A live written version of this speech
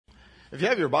If you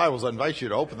have your Bibles, I invite you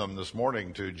to open them this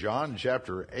morning to John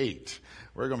chapter 8.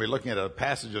 We're going to be looking at a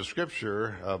passage of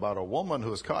Scripture about a woman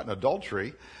who was caught in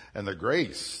adultery and the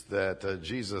grace that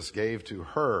Jesus gave to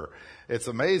her. It's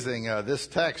amazing, this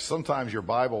text, sometimes your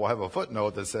Bible will have a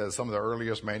footnote that says some of the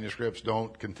earliest manuscripts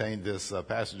don't contain this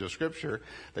passage of Scripture.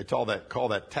 They call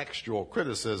that textual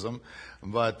criticism.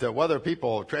 But whether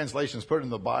translations put it in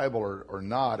the Bible or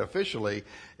not, officially,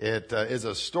 it is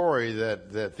a story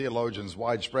that theologians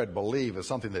widespread believe is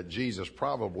something that Jesus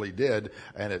probably did,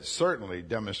 and it certainly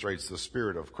demonstrates the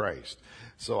Spirit of Christ.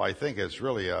 So I think it's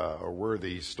really a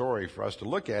worthy story for us to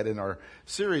look at in our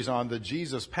series on the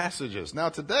Jesus passages. Now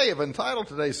today, I've entitled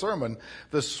today's sermon,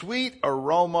 The Sweet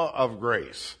Aroma of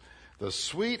Grace. The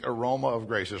sweet aroma of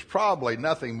grace. There's probably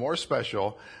nothing more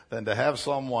special than to have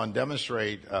someone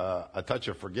demonstrate a touch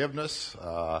of forgiveness,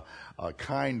 a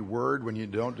kind word when you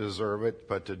don't deserve it,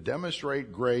 but to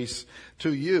demonstrate grace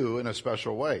to you in a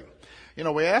special way. You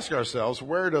know, we ask ourselves,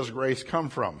 where does grace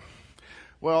come from?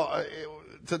 Well,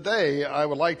 today I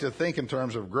would like to think in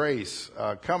terms of grace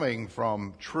coming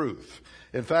from truth.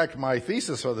 In fact, my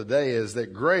thesis for the day is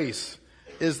that grace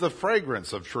is the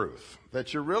fragrance of truth.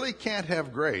 That you really can't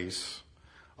have grace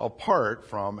apart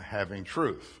from having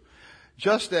truth.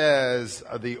 Just as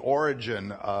the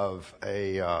origin of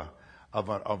an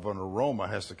aroma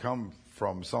has to come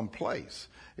from some place.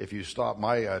 If you stop,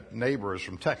 my neighbor is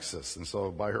from Texas, and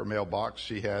so by her mailbox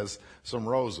she has some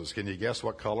roses. Can you guess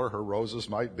what color her roses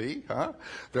might be? Huh?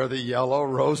 They're the yellow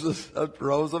rose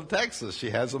of Texas.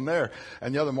 She has them there.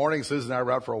 And the other morning, Susan and I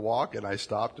were out for a walk, and I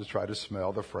stopped to try to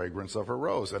smell the fragrance of her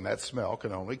rose, and that smell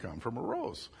can only come from a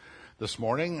rose. This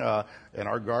morning, in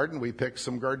our garden, we picked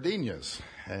some gardenias,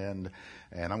 and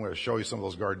I'm going to show you some of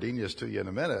those gardenias to you in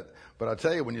a minute. But I'll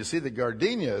tell you, when you see the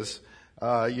gardenias,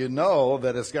 you know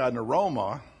that it's got an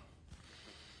aroma,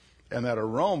 and that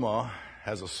aroma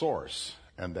has a source,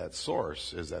 and that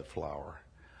source is that flower.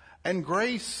 And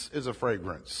grace is a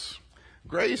fragrance.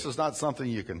 Grace is not something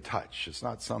you can touch. It's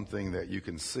not something that you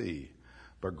can see.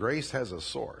 But grace has a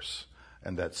source,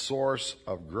 and that source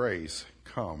of grace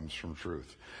comes from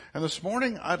truth. And this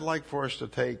morning, I'd like for us to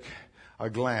take a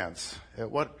glance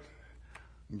at what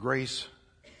grace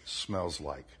smells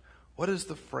like. What is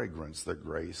the fragrance that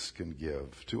grace can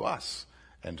give to us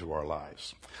and to our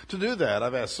lives? To do that,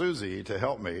 I've asked Susie to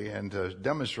help me and to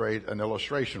demonstrate an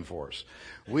illustration for us.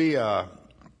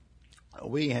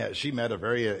 She met a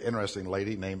very interesting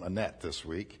lady named Annette this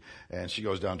week, and she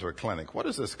goes down to a clinic. What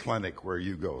is this clinic where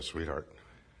you go, sweetheart?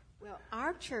 Well,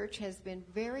 our church has been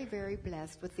very, very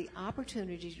blessed with the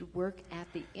opportunity to work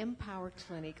at the Empower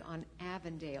Clinic on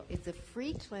Avondale. It's a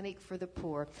free clinic for the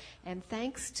poor, and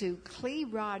thanks to Clee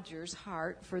Rogers'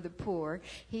 Heart for the Poor,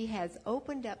 he has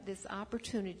opened up this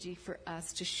opportunity for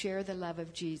us to share the love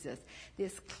of Jesus.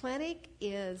 This clinic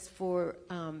is for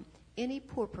any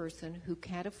poor person who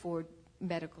can't afford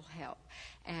medical help.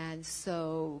 And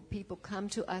so people come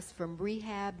to us from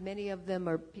rehab. Many of them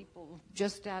are people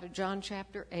just out of John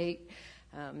chapter 8,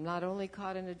 not only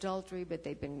caught in adultery, but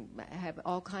have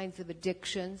all kinds of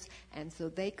addictions. And so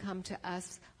they come to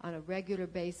us on a regular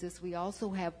basis. We also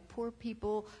have poor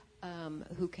people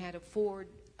who can't afford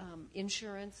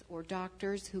insurance or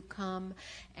doctors who come.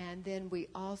 And then we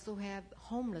also have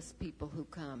homeless people who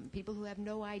come, people who have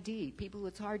no ID, people who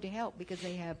it's hard to help because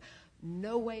they have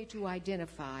no way to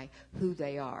identify who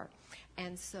they are.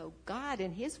 And so God,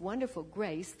 in His wonderful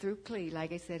grace through Clee,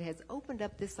 like I said, has opened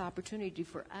up this opportunity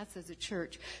for us as a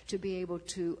church to be able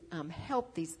to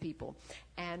help these people.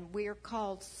 And we're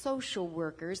called social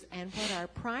workers, and what our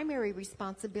primary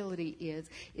responsibility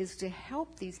is to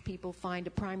help these people find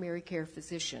a primary care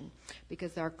physician,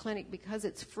 because our clinic, because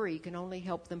it's free, can only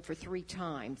help them for 3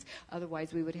 times.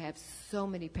 Otherwise, we would have so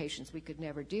many patients we could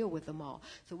never deal with them all.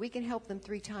 So we can help them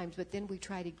 3 times, but then we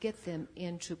try to get them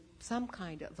into some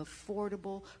kind of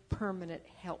affordable, permanent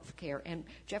health care. And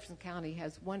Jefferson County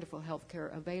has wonderful health care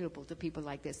available to people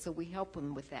like this, so we help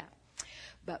them with that.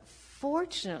 But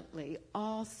fortunately,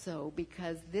 also,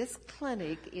 because this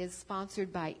clinic is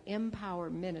sponsored by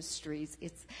Empower Ministries,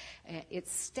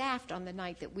 it's staffed on the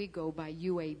night that we go by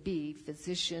UAB,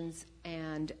 physicians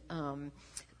and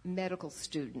medical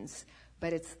students.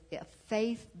 But it's a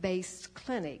faith-based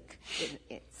clinic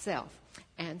in itself.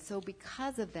 And so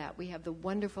because of that, we have the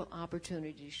wonderful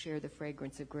opportunity to share the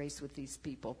fragrance of grace with these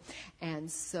people.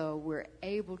 And so we're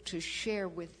able to share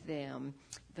with them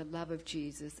the love of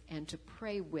Jesus and to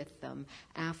pray with them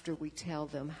after we tell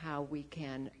them how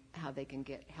they can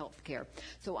get health care.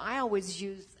 So I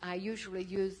usually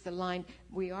use the line,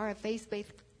 we are a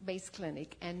faith-based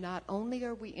clinic, and not only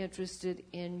are we interested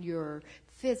in your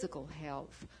physical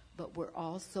health, but we're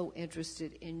also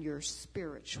interested in your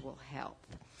spiritual health.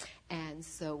 And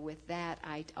so with that,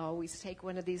 I always take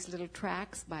one of these little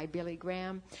tracts by Billy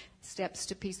Graham, Steps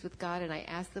to Peace with God, and I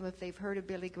ask them if they've heard of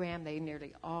Billy Graham. They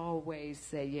nearly always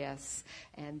say yes,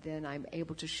 and then I'm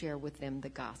able to share with them the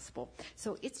gospel.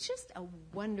 So it's just a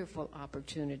wonderful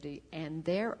opportunity, and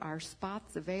there are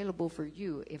spots available for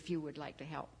you if you would like to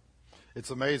help. It's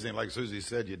amazing. Like Susie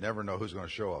said, you'd never know who's going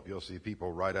to show up. You'll see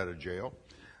people right out of jail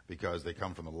because they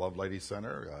come from the Love Lady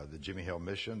Center, the Jimmy Hill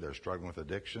Mission. They're struggling with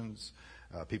addictions.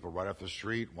 People right off the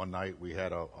street. One night we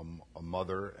had a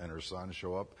mother and her son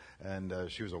show up, and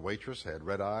she was a waitress, had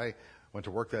red eye, went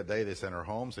to work that day. They sent her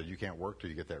home, said, you can't work till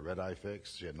you get that red eye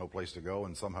fixed. She had no place to go,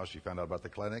 and somehow she found out about the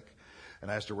clinic and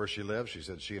asked her where she lived. She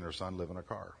said she and her son live in a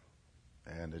car.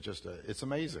 And it's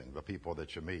amazing, the people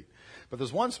that you meet. But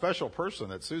there's one special person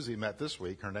that Susie met this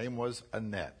week. Her name was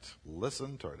Annette.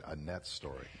 Listen to Annette's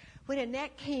story. When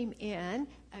Annette came in,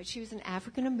 she was an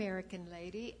African-American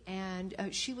lady, and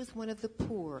she was one of the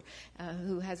poor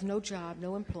who has no job,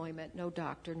 no employment, no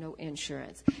doctor, no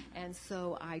insurance. And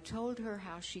so I told her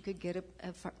how she could get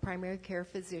a primary care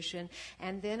physician.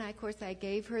 And then, of course, I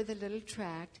gave her the little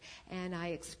tract, and I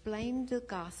explained the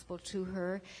gospel to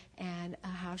her and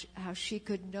how she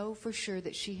could know for sure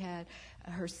that she had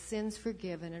her sins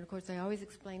forgiven. And, of course, I always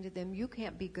explained to them, you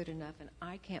can't be good enough, and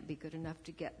I can't be good enough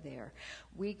to get there.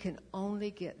 We can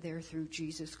only get there through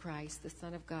Jesus Christ, the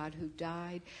Son of God, who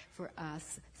died for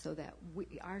us so that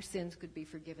our sins could be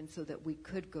forgiven so that we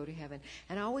could go to heaven.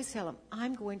 And I always tell them,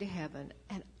 I'm going to heaven,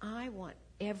 and I want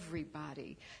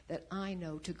everybody that I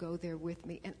know to go there with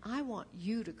me, and I want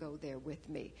you to go there with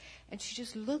me. And she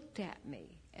just looked at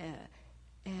me,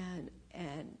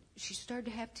 and she started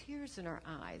to have tears in her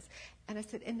eyes. And I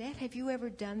said, Annette, have you ever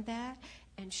done that?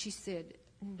 And she said,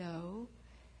 no.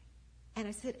 And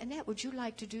I said, Annette, would you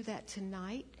like to do that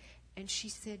tonight? And she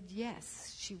said,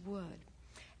 yes, she would.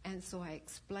 And so I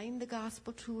explained the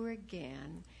gospel to her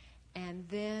again. And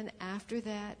then after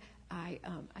that, I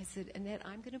said, Annette,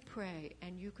 I'm going to pray,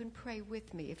 and you can pray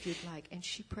with me if you'd like. And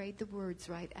she prayed the words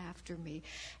right after me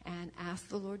and asked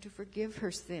the Lord to forgive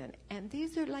her sin. And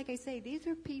these are, like I say, these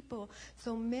are people,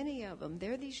 so many of them,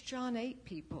 they're these John 8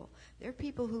 people. They're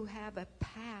people who have a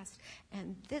past.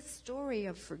 And this story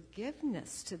of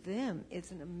forgiveness to them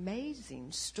is an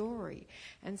amazing story.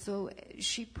 And so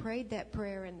she prayed that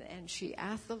prayer, and she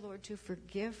asked the Lord to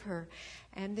forgive her.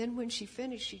 And then when she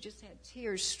finished, she just had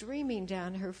tears streaming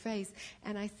down her face.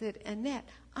 And I said, Annette,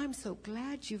 I'm so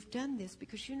glad you've done this,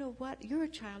 because you know what? You're a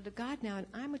child of God now, and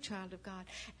I'm a child of God.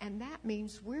 And that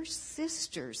means we're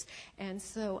sisters. And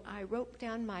so I wrote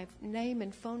down my name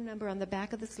and phone number on the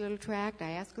back of this little tract.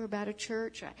 I asked her about a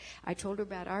church. I told her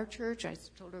about our church. I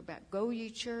told her about Go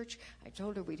Ye Church. I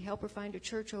told her we'd help her find a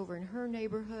church over in her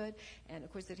neighborhood. And,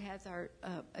 of course, it has our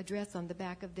address on the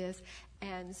back of this.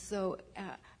 And so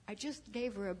I just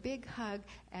gave her a big hug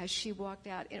as she walked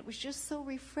out. And it was just so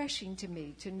refreshing to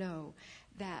me to know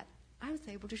that I was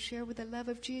able to share with the love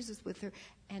of Jesus with her.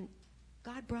 And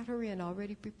God brought her in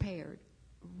already prepared,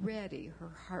 ready.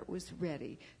 Her heart was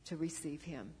ready to receive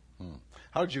him.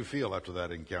 How did you feel after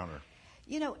that encounter?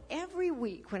 You know, every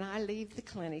week when I leave the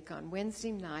clinic on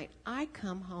Wednesday night, I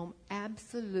come home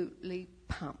absolutely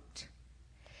pumped.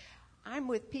 I'm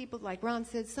with people, like Ron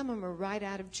said, some of them are right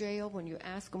out of jail. When you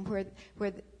ask them where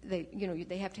they,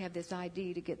 they have to have this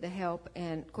ID to get the help.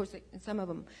 And, of course, some of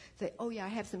them say, oh, yeah, I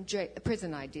have some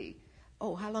prison ID.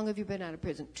 Oh, how long have you been out of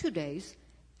prison? 2 days.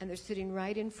 And they're sitting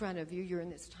right in front of you. You're in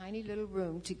this tiny little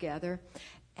room together.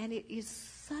 And it is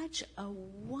such a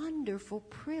wonderful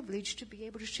privilege to be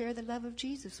able to share the love of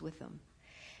Jesus with them.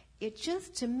 It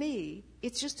just, to me,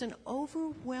 it's just an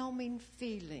overwhelming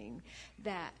feeling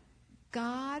that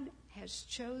God has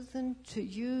chosen to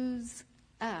use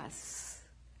us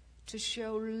to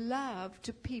show love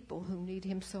to people who need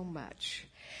him so much.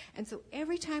 And so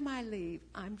every time I leave,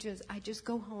 I just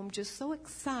go home just so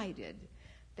excited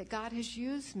that God has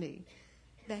used me,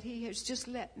 that he has just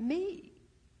let me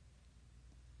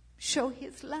show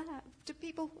his love to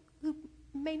people who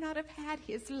may not have had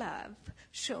his love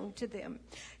shown to them.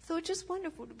 So it's just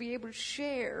wonderful to be able to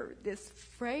share this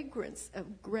fragrance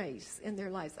of grace in their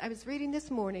lives. I was reading this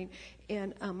morning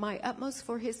in My Utmost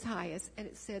for His Highest, and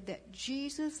it said that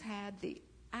Jesus had the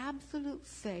absolute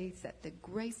faith that the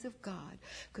grace of God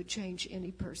could change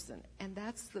any person. And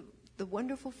that's the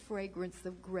wonderful fragrance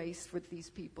of grace for these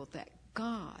people, that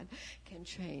God can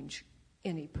change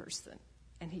any person.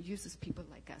 And he uses people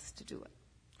like us to do it.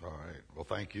 All right. Well,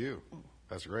 thank you.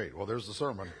 That's great. Well, there's the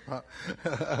sermon.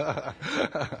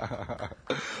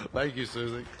 Thank you,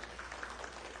 Susie.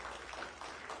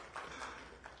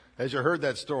 As you heard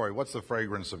that story, what's the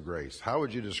fragrance of grace? How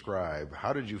would you describe,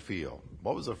 how did you feel?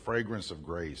 What was the fragrance of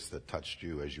grace that touched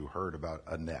you as you heard about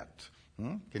Annette?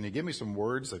 Can you give me some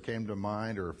words that came to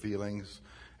mind or feelings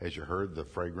as you heard the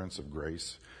fragrance of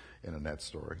grace in Annette's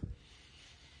story?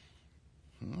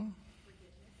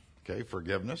 Okay,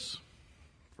 forgiveness.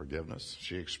 Forgiveness.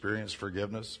 She experienced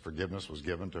forgiveness. Forgiveness was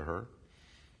given to her.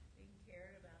 Being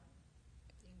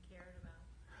cared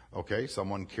about. Okay,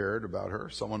 someone cared about her.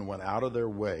 Someone went out of their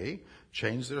way,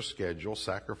 changed their schedule,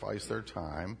 sacrificed their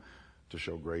time to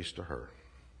show grace to her.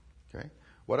 Okay,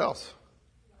 what else?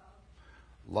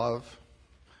 Love.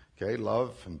 Okay,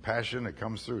 love and passion, it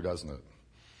comes through, doesn't it?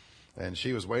 And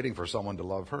she was waiting for someone to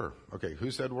love her. Okay,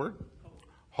 who said word?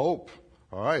 Hope.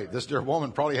 All right, this dear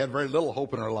woman probably had very little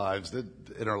hope in her life,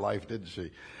 didn't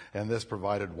she? And this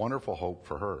provided wonderful hope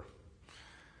for her.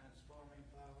 Transforming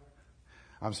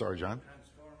power. I'm sorry, John?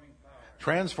 Transforming power.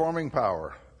 Transforming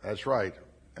power. That's right.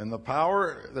 And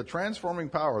the transforming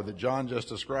power that John just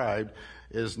described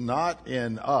is not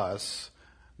in us,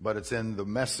 but it's in the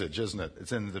message, isn't it?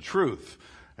 It's in the truth.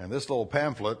 And this little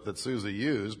pamphlet that Susie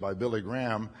used by Billy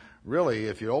Graham, really,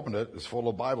 if you open it, is full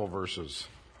of Bible verses,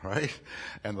 right?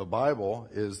 And the Bible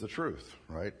is the truth,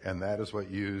 right? And that is what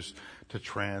used to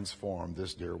transform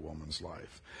this dear woman's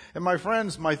life. And my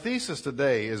friends, my thesis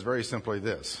today is very simply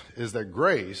this, is that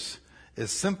grace is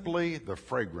simply the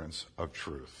fragrance of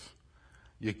truth.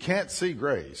 You can't see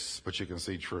grace, but you can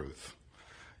see truth.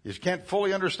 You can't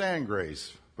fully understand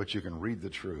grace, but you can read the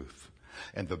truth.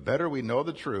 And the better we know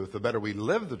the truth, the better we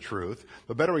live the truth,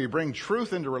 the better we bring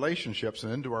truth into relationships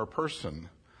and into our person,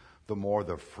 the more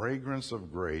the fragrance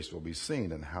of grace will be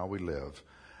seen in how we live,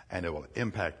 and it will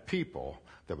impact people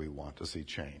that we want to see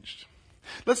changed.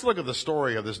 Let's look at the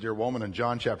story of this dear woman in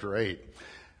John chapter 8.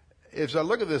 As I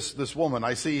look at this woman,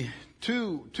 I see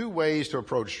two ways to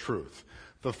approach truth.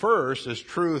 The first is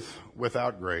truth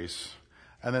without grace,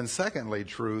 and then secondly,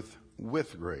 truth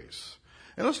with grace.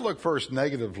 And let's look first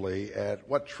negatively at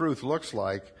what truth looks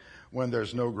like when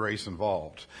there's no grace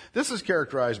involved. This is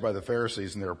characterized by the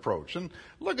Pharisees and their approach. And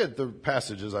look at the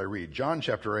passages I read. John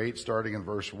chapter 8, starting in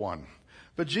verse 1.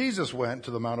 But Jesus went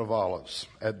to the Mount of Olives.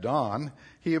 At dawn,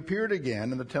 he appeared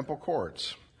again in the temple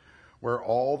courts, where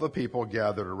all the people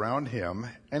gathered around him,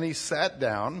 and he sat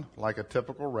down like a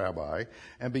typical rabbi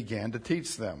and began to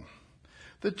teach them.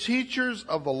 The teachers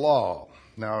of the law.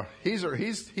 Now,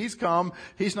 he's come.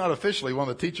 He's not officially one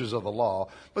of the teachers of the law,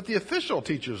 but the official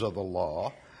teachers of the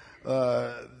law,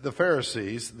 the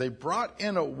Pharisees, they brought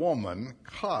in a woman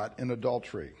caught in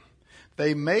adultery.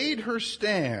 They made her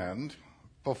stand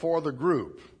before the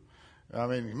group. I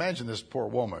mean, imagine this poor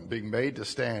woman being made to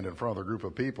stand in front of the group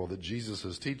of people that Jesus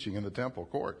is teaching in the temple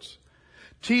courts.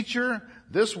 Teacher,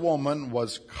 this woman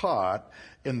was caught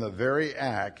in the very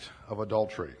act of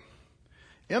adultery.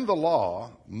 In the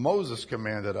law, Moses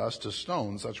commanded us to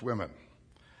stone such women.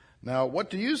 Now, what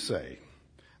do you say?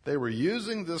 They were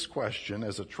using this question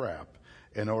as a trap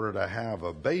in order to have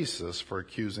a basis for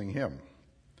accusing him.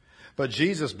 But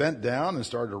Jesus bent down and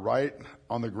started to write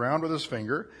on the ground with his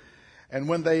finger. And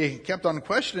when they kept on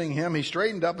questioning him, he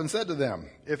straightened up and said to them,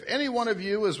 "If any one of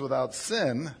you is without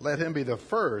sin, let him be the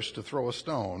first to throw a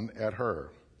stone at her."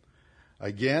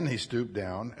 Again, he stooped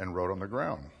down and wrote on the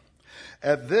ground.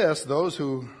 At this, those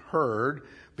who heard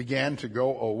began to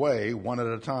go away one at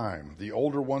a time, the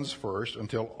older ones first,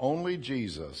 until only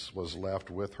Jesus was left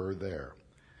with her there.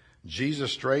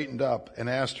 Jesus straightened up and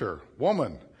asked her,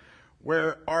 "Woman,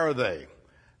 where are they?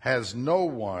 Has no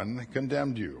one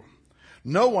condemned you?"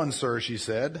 "No one, sir," she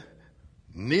said.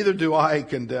 "Neither do I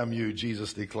condemn you,"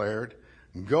 Jesus declared.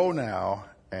 "Go now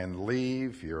and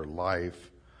leave your life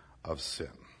of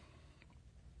sin."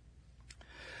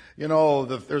 You know,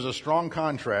 there's a strong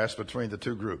contrast between the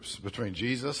two groups, between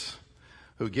Jesus,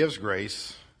 who gives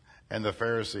grace, and the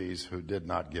Pharisees who did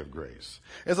not give grace.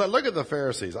 As I look at the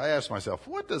Pharisees, I ask myself,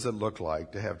 what does it look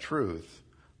like to have truth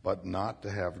but not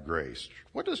to have grace?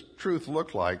 What does truth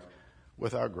look like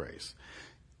without grace?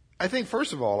 I think,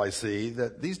 first of all, I see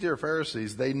that these dear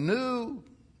Pharisees, they knew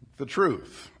the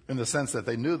truth in the sense that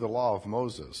they knew the law of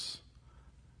Moses,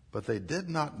 but they did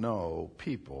not know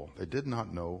people. They did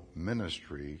not know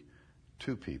ministry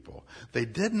to people. They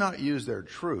did not use their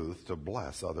truth to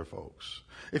bless other folks.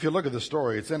 If you look at the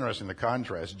story, it's interesting, the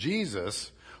contrast.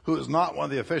 Jesus, who is not one of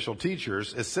the official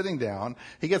teachers, is sitting down.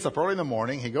 He gets up early in the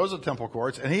morning. He goes to temple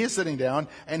courts, and he is sitting down,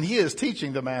 and he is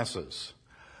teaching the masses.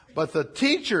 But the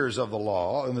teachers of the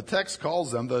law, and the text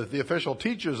calls them the official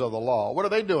teachers of the law, what are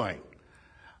they doing?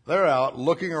 They're out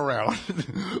looking around,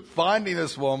 finding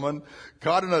this woman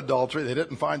caught in adultery. They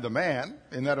didn't find the man.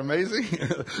 Isn't that amazing?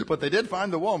 But they did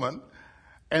find the woman,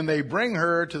 and they bring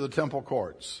her to the temple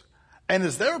courts. And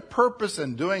is their purpose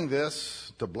in doing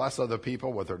this to bless other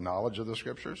people with their knowledge of the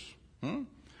scriptures?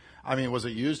 I mean, was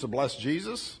it used to bless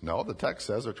Jesus? No, the text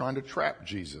says they're trying to trap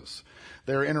Jesus.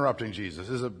 They're interrupting Jesus.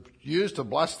 Is it used to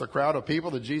bless the crowd of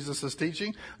people that Jesus is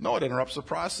teaching? No, it interrupts the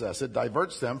process. It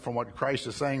diverts them from what Christ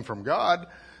is saying from God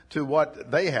to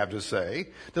what they have to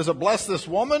say. Does it bless this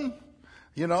woman?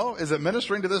 You know, is it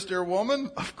ministering to this dear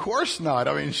woman? Of course not.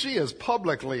 I mean, she is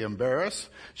publicly embarrassed.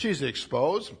 She's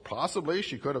exposed. Possibly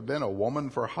she could have been a woman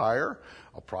for hire,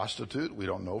 a prostitute. We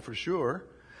don't know for sure.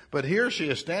 But here she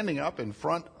is standing up in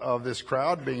front of this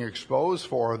crowd being exposed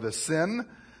for the sin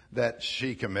that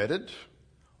she committed.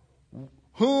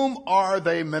 Whom are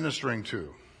they ministering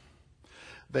to?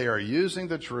 They are using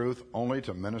the truth only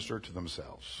to minister to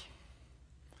themselves.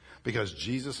 Because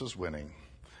Jesus is winning.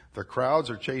 The crowds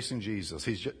are chasing Jesus.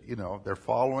 They're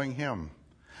following him.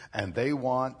 And they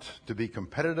want to be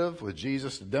competitive with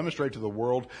Jesus to demonstrate to the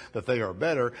world that they are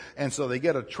better. And so they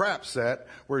get a trap set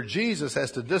where Jesus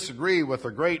has to disagree with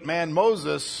the great man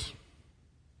Moses.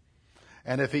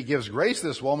 And if he gives grace to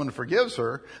this woman and forgives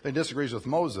her, then he disagrees with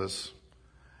Moses.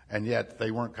 And yet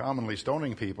they weren't commonly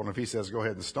stoning people. And if he says, go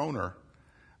ahead and stone her,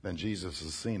 then Jesus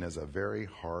is seen as a very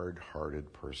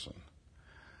hard-hearted person.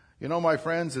 You know, my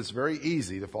friends, it's very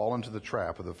easy to fall into the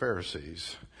trap of the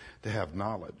Pharisees to have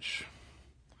knowledge,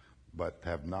 but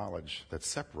have knowledge that's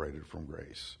separated from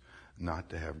grace,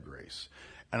 not to have grace.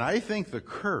 And I think the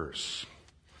curse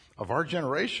of our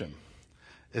generation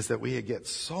is that we get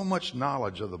so much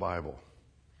knowledge of the Bible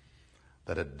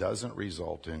that it doesn't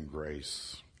result in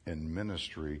grace, in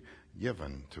ministry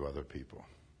given to other people.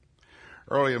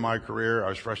 Early in my career, I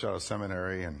was fresh out of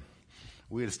seminary, and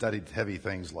we had studied heavy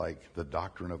things like the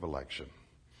doctrine of election.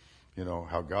 You know,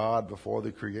 how God before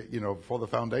the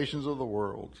foundations of the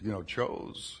world,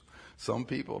 chose some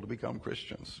people to become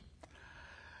Christians.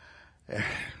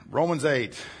 Romans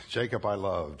 8, Jacob I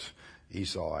loved,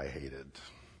 Esau I hated.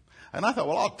 And I thought,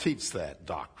 well, I'll teach that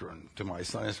doctrine to my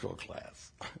Sunday school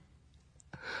class.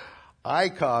 I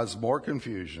caused more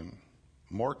confusion,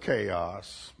 more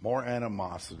chaos, more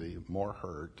animosity, more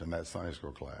hurt in that Sunday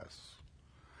school class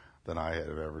than I had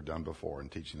ever done before in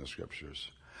teaching the scriptures.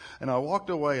 And I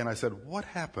walked away and I said, what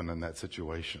happened in that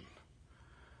situation?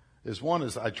 One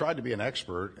is I tried to be an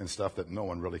expert in stuff that no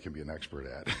one really can be an expert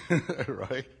at,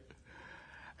 right?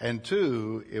 And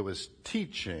two, it was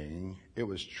teaching, it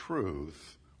was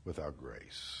truth without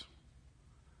grace.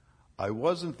 I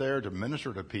wasn't there to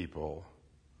minister to people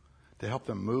to help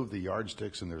them move the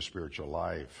yardsticks in their spiritual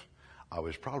life. I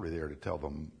was probably there to tell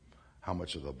them how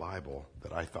much of the Bible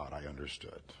that I thought I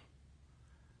understood.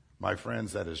 My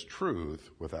friends, that is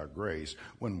truth without grace.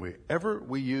 Whenever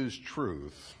we use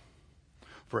truth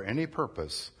for any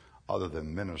purpose other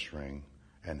than ministering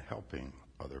and helping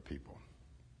other people.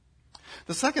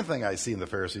 The second thing I see in the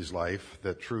Pharisees' life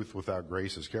that truth without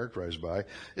grace is characterized by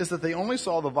is that they only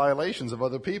saw the violations of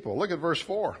other people. Look at verse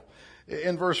 4.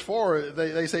 In verse 4,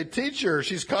 they say, teacher,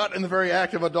 she's caught in the very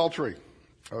act of adultery.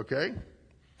 Okay?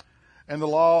 And the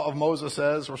law of Moses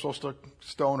says we're supposed to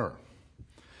stone her.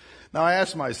 Now I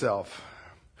asked myself,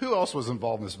 who else was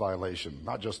involved in this violation?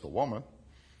 Not just the woman.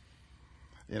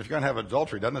 And if you're going to have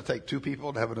adultery, doesn't it take two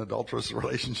people to have an adulterous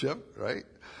relationship, right?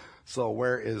 So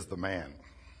where is the man?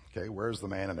 Okay, where's the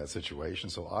man in that situation?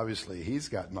 So obviously he's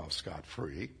gotten off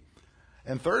scot-free.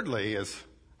 And thirdly is,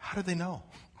 how did they know?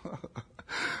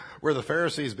 Were the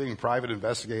Pharisees being private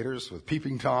investigators with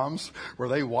peeping toms? Were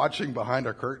they watching behind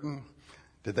a curtain?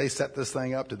 Did they set this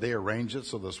thing up? Did they arrange it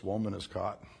so this woman is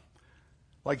caught?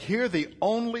 Like here, the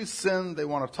only sin they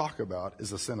want to talk about is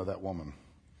the sin of that woman.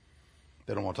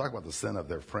 They don't want to talk about the sin of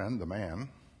their friend, the man,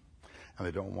 and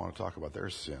they don't want to talk about their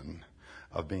sin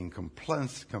of being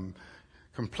complicit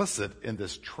in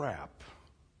this trap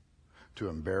to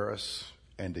embarrass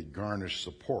and to garnish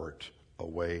support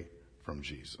away from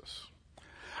Jesus.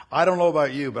 I don't know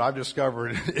about you, but I've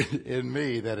discovered in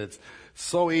me that it's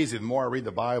so easy, the more I read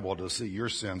the Bible, to see your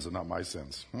sins and not my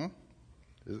sins.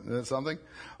 Isn't that something?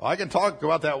 Well, I can talk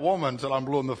about that woman until I'm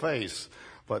blue in the face,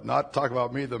 but not talk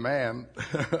about me, the man.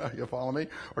 You follow me?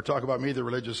 Or talk about me, the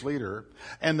religious leader.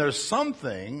 And there's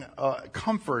something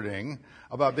comforting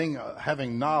about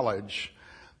having knowledge,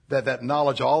 that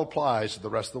knowledge all applies to the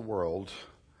rest of the world.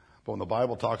 But when the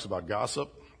Bible talks about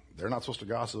gossip, they're not supposed to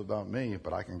gossip about me,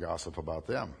 but I can gossip about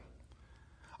them.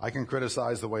 I can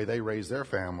criticize the way they raise their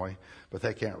family, but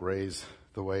they can't raise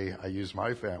the way I use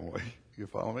my family. You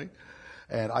follow me?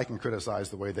 And I can criticize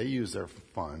the way they use their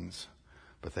funds,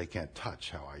 but they can't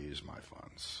touch how I use my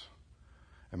funds.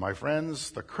 And my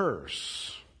friends, the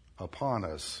curse upon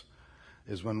us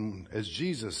is when, as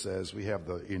Jesus says, we have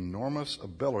the enormous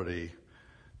ability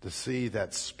to see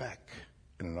that speck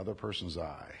in another person's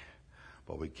eye,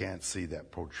 but we can't see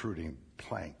that protruding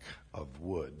plank of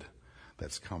wood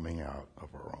that's coming out of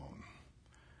our own.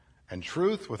 And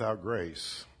truth without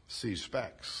grace sees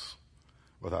specks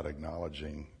without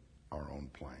acknowledging our own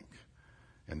plank.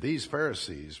 And these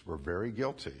Pharisees were very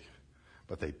guilty,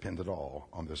 but they pinned it all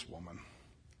on this woman.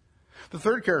 The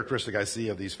third characteristic I see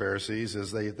of these Pharisees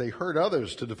is they hurt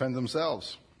others to defend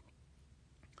themselves.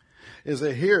 Is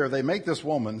that here they make this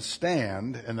woman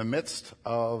stand in the midst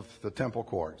of the temple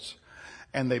courts,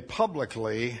 and they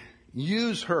publicly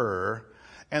use her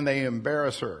and they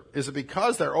embarrass her. Is it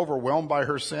because they're overwhelmed by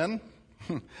her sin?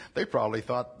 They probably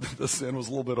thought the sin was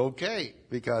a little bit okay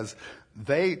because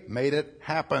they made it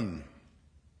happen.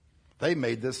 They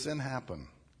made this sin happen.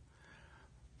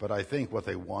 But I think what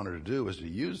they wanted to do is to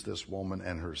use this woman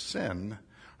and her sin,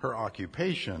 her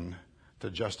occupation, to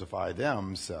justify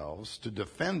themselves, to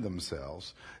defend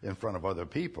themselves in front of other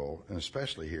people, and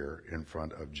especially here in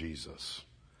front of Jesus.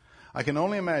 I can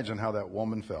only imagine how that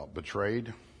woman felt,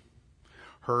 betrayed,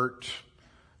 hurt,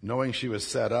 knowing she was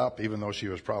set up, even though she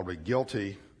was probably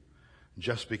guilty,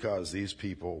 just because these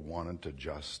people wanted to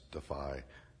justify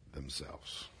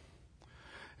themselves.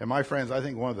 And my friends, I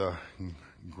think one of the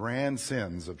grand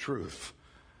sins of truth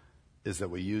is that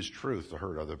we use truth to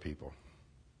hurt other people.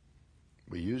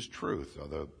 We use truth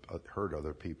to hurt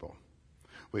other people.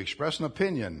 We express an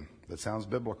opinion that sounds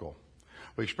biblical.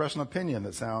 We express an opinion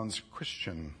that sounds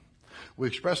Christian. We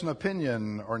express an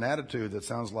opinion or an attitude that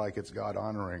sounds like it's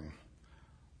God-honoring.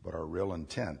 But our real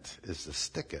intent is to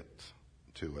stick it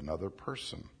to another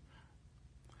person.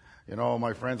 You know,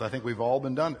 my friends, I think we've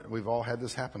all had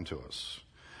this happen to us.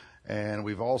 And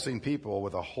we've all seen people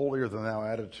with a holier-than-thou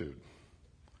attitude.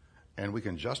 And we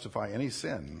can justify any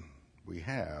sin we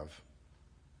have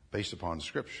based upon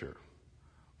Scripture.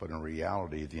 But in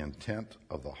reality, the intent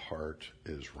of the heart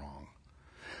is wrong.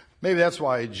 Maybe that's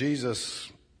why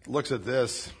Jesus looks at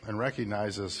this and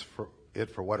recognizes it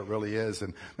for what it really is.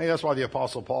 And maybe that's why the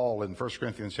Apostle Paul in 1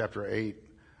 Corinthians chapter 8,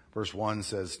 verse 1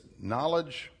 says,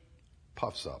 knowledge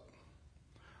puffs up,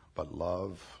 but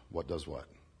love, what does what?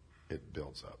 It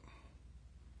builds up.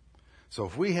 So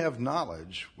if we have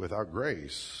knowledge without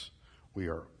grace, we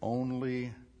are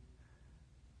only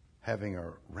having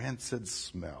a rancid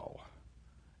smell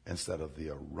instead of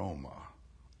the aroma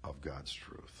of God's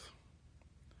truth.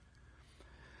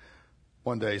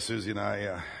 One day, Susie and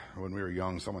I, when we were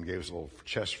young, someone gave us a little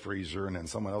chest freezer, and then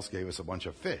someone else gave us a bunch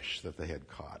of fish that they had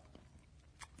caught,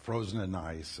 frozen in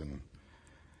ice,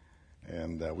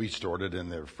 and we stored it in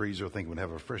their freezer thinking we'd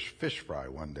have a fish fry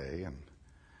one day. And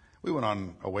we went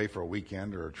on away for a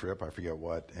weekend or a trip, I forget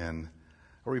what, and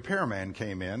a repairman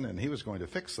came in, and he was going to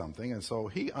fix something, and so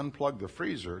he unplugged the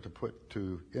freezer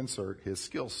to insert his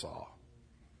skill saw.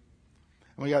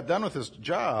 When he got done with his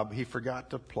job, he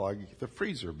forgot to plug the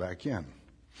freezer back in.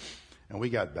 And we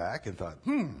got back and thought,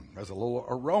 there's a little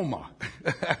aroma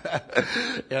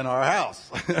in our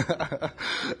house.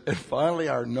 And finally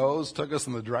our nose took us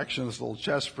in the direction of this little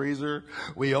chest freezer.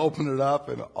 We opened it up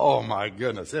and oh my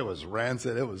goodness, it was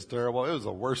rancid. It was terrible. It was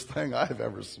the worst thing I've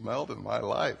ever smelled in my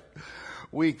life.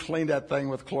 We cleaned that thing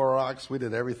with Clorox. We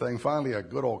did everything. Finally, a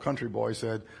good old country boy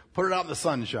said, put it out in the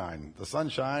sunshine. The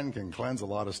sunshine can cleanse a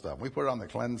lot of stuff. We put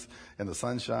it in the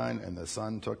sunshine, and the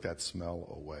sun took that smell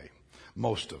away.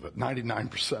 Most of it,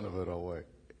 99% of it away.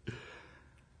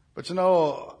 But you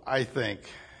know, I think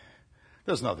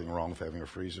there's nothing wrong with having a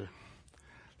freezer.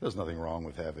 There's nothing wrong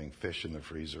with having fish in the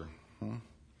freezer.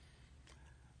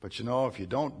 But you know, if you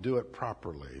don't do it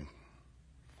properly,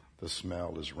 the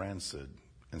smell is rancid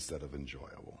instead of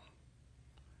enjoyable.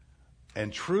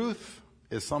 And truth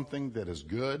is something that is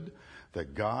good,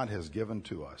 that God has given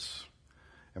to us.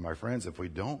 And my friends, if we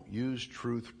don't use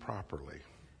truth properly,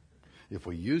 if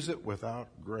we use it without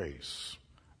grace,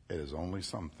 it is only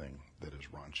something that is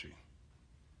raunchy.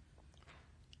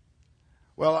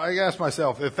 Well, I ask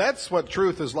myself, if that's what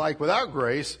truth is like without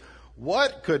grace,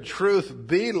 what could truth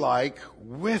be like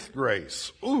with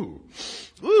grace?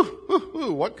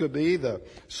 What could be the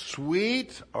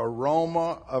sweet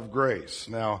aroma of grace?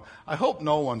 Now, I hope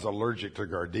no one's allergic to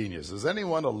gardenias. Is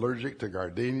anyone allergic to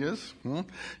gardenias?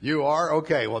 You are?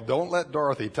 Okay, well, don't let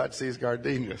Dorothy touch these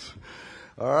gardenias.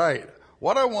 All right.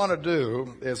 What I want to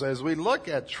do is, as we look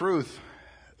at truth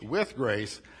with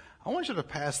grace, I want you to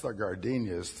pass the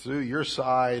gardenias through your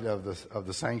side of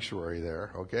the sanctuary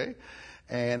there, okay?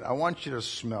 And I want you to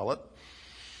smell it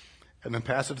and then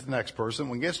pass it to the next person.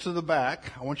 When it gets to the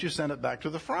back, I want you to send it back to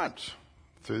the front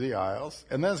through the aisles.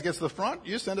 And then as it gets to the front,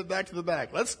 you send it back to the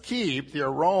back. Let's keep the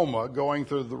aroma going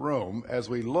through the room as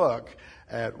we look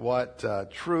at what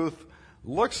truth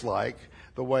looks like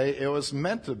the way it was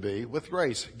meant to be with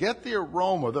grace. Get the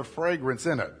aroma, the fragrance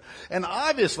in it. And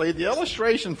obviously, the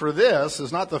illustration for this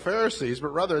is not the Pharisees,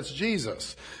 but rather it's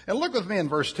Jesus. And look with me in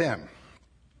verse 10.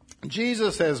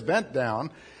 Jesus has bent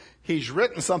down. He's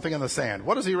written something in the sand.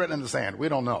 What has he written in the sand? We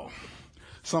don't know.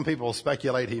 Some people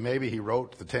speculate maybe he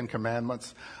wrote the 10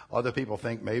 Commandments. Other people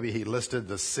think maybe he listed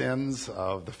the sins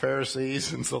of the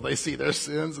Pharisees, and so they see their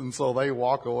sins, and so they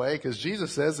walk away. Because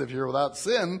Jesus says, if you're without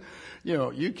sin,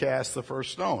 you cast the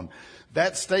first stone.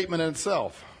 That statement in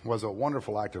itself was a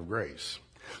wonderful act of grace.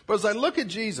 But as I look at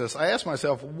Jesus, I ask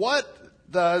myself,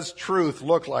 what does truth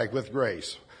look like with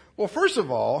grace? Well, first of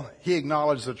all, he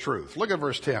acknowledged the truth. Look at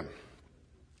verse 10.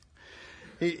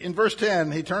 In verse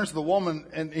 10, he turns to the woman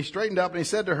and he straightened up and he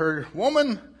said to her,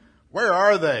 "Woman, where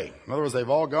are they?" In other words, they've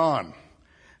all gone.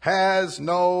 "Has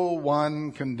no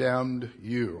one condemned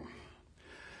you?"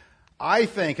 I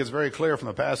think it's very clear from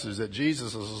the passage that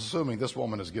Jesus is assuming this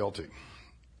woman is guilty.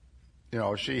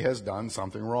 She has done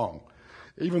something wrong.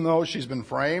 Even though she's been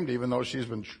framed, even though she's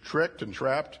been tricked and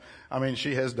trapped,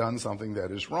 she has done something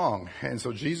that is wrong. And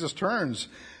so Jesus turns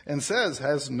and says,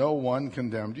 "Has no one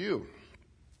condemned you?"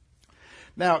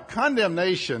 Now,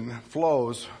 condemnation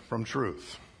flows from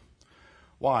truth.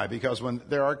 Why? Because when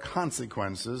there are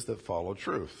consequences that follow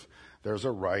truth, there's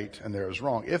a right and there's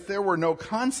wrong. If there were no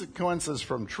consequences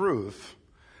from truth,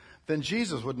 then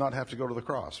Jesus would not have to go to the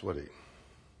cross, would he?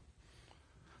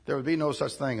 There would be no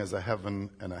such thing as a heaven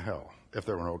and a hell if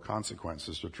there were no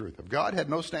consequences to truth. If God had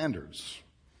no standards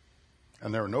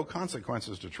and there were no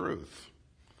consequences to truth,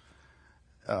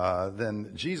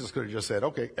 then Jesus could have just said,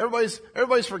 "Okay,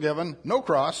 everybody's forgiven, no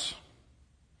cross."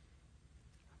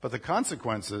 But the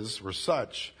consequences were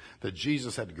such that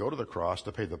Jesus had to go to the cross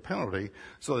to pay the penalty.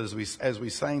 So as we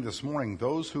sang this morning,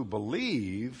 those who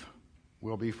believe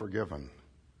will be forgiven.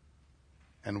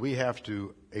 And we have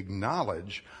to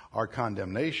acknowledge our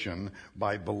condemnation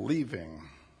by believing.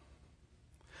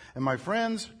 And my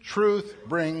friends, truth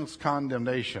brings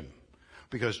condemnation.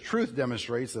 Because truth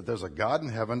demonstrates that there's a God in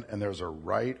heaven and there's a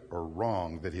right or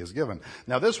wrong that he has given.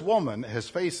 Now, this woman is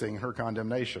facing her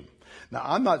condemnation. Now,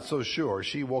 I'm not so sure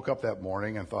she woke up that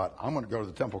morning and thought, "I'm going to go to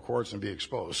the temple courts and be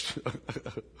exposed."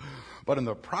 But in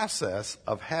the process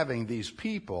of having these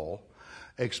people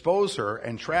expose her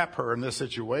and trap her in this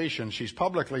situation, she's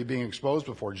publicly being exposed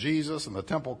before Jesus and the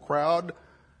temple crowd.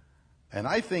 And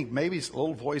I think maybe a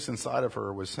little voice inside of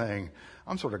her was saying,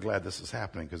 "I'm sort of glad this is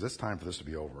happening because it's time for this to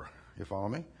be over." You follow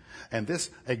me? And this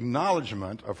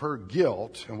acknowledgement of her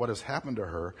guilt and what has happened to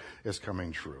her is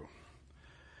coming true.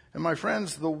 And my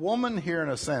friends, the woman here in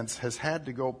a sense has had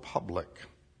to go public.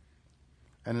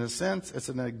 And in a sense, it's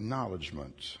an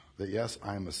acknowledgement that yes,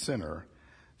 I am a sinner,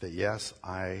 that yes,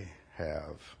 I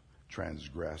have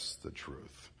transgressed the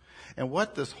truth. And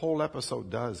what this whole episode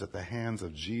does at the hands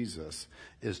of Jesus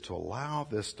is to allow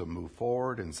this to move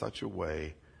forward in such a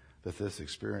way that this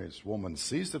experienced woman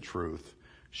sees the truth,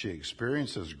 she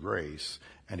experiences grace,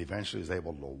 and eventually is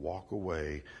able to walk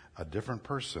away a different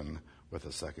person with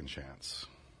a second chance.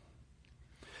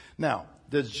 Now,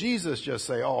 does Jesus just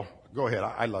say, "Oh, go ahead,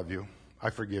 I love you,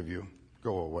 I forgive you,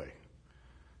 go away"?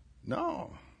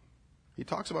 No. He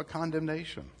talks about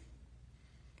condemnation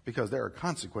because there are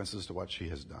consequences to what she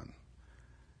has done.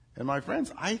 And my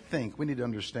friends, I think we need to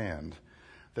understand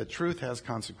that truth has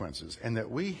consequences and that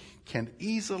we can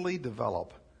easily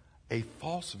develop a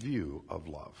false view of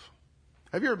love.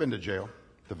 Have you ever been to jail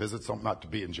to visit someone, not to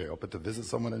be in jail, but to visit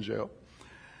someone in jail?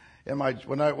 When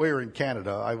we were in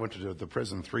Canada, I went to the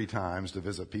prison 3 times to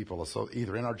visit people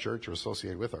either in our church or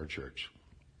associated with our church.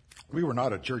 We were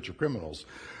not a church of criminals,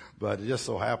 but it just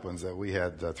so happens that we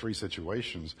had 3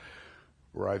 situations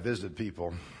where I visited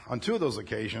people. On 2 of those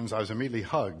occasions, I was immediately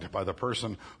hugged by the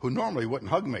person who normally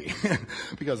wouldn't hug me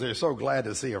because they're so glad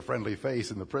to see a friendly face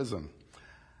in the prison.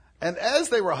 And as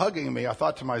they were hugging me, I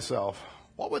thought to myself,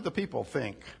 what would the people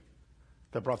think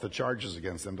that brought the charges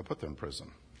against them to put them in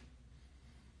prison?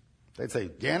 They'd say,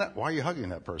 "Gannett, why are you hugging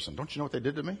that person? Don't you know what they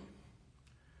did to me?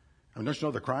 Don't you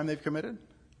know the crime they've committed?"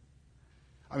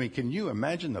 Can you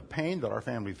imagine the pain that our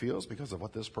family feels because of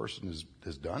what this person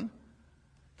has done?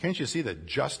 Can't you see that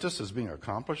justice is being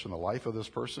accomplished in the life of this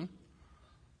person?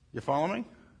 You follow me?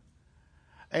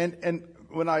 And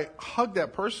when I hug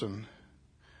that person,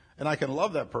 and I can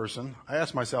love that person, I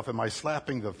ask myself, am I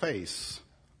slapping the face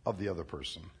of the other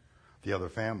person, the other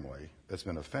family that's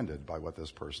been offended by what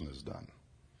this person has done?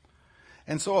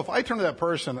 And so if I turn to that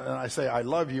person and I say, "I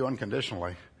love you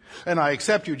unconditionally, and I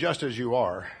accept you just as you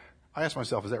are," I ask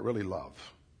myself, is that really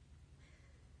love?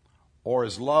 Or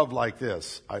is love like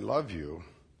this? I love you,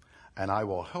 and I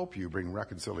will help you bring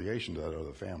reconciliation to that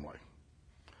other family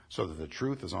so that the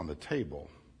truth is on the table.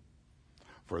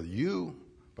 for you,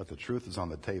 but the truth is on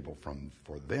the table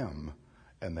for them,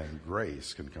 and then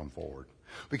grace can come forward.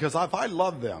 Because if I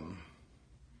love them,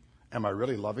 am I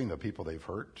really loving the people they've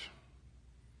hurt?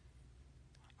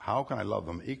 How can I love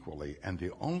them equally? And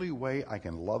the only way I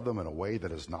can love them in a way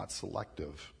that is not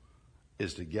selective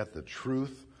is to get the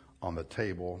truth on the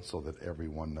table so that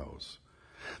everyone knows.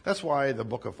 That's why the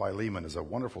book of Philemon is a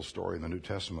wonderful story in the New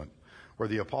Testament, where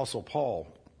the Apostle Paul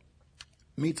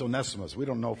meets Onesimus. We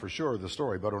don't know for sure the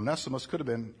story, but Onesimus could have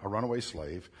been a runaway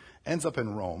slave, ends up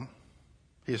in Rome.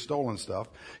 He has stolen stuff.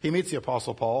 He meets the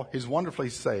Apostle Paul. He's wonderfully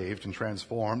saved and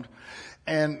transformed.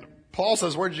 And Paul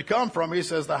says, where did you come from? He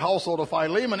says, the household of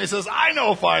Philemon. He says, I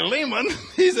know Philemon.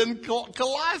 He's in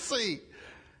Colossae.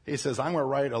 He says, I'm going to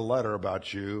write a letter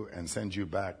about you and send you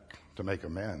back to make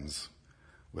amends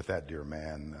with that dear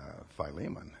man,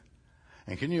 Philemon.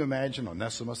 And can you imagine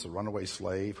Onesimus, a runaway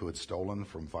slave who had stolen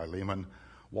from Philemon,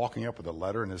 walking up with a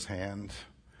letter in his hand?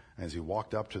 And as he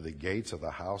walked up to the gates of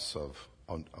the house of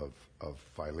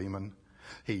Philemon,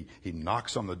 he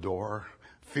knocks on the door,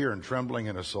 fear and trembling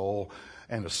in his soul,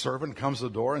 and a servant comes to the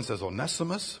door and says,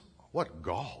 Onesimus, what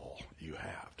gall you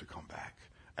have to come back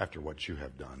after what you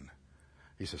have done.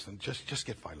 He says, just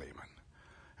get Philemon.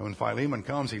 And when Philemon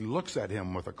comes, he looks at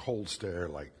him with a cold stare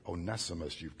like,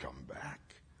 Onesimus, you've come back.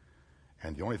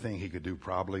 And the only thing he could do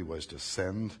probably was to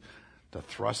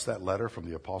thrust that letter from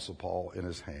the Apostle Paul in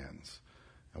his hands.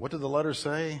 And what did the letter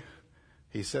say?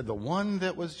 He said, the one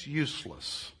that was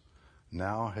useless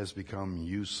now has become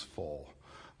useful.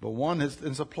 The one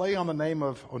is a play on the name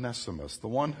of Onesimus. The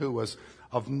one who was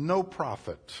of no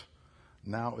profit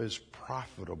now is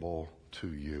profitable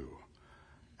to you.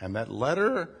 And that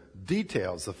letter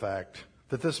details the fact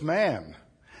that this man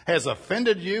has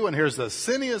offended you, and here's the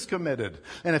sin he has committed.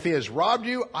 And if he has robbed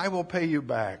you, I will pay you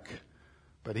back.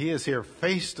 But he is here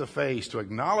face to face to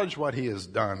acknowledge what he has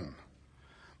done.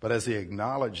 But as he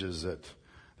acknowledges it,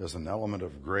 there's an element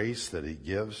of grace that he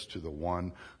gives to the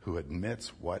one who admits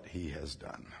what he has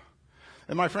done.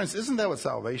 And my friends, isn't that what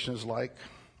salvation is like?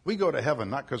 We go to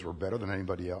heaven not because we're better than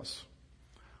anybody else.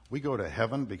 We go to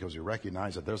heaven because we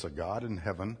recognize that there's a God in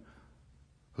heaven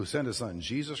who sent his son,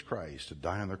 Jesus Christ, to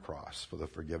die on the cross for the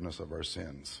forgiveness of our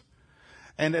sins.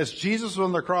 And as Jesus was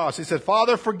on the cross, he said,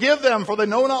 Father, forgive them, for they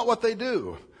know not what they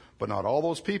do. But not all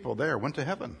those people there went to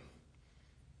heaven.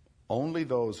 Only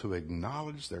those who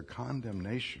acknowledged their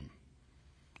condemnation,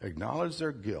 acknowledged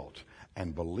their guilt,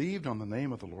 and believed on the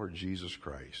name of the Lord Jesus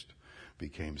Christ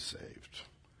became saved.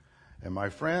 And my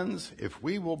friends, if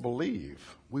we will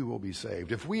believe, we will be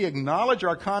saved. If we acknowledge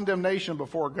our condemnation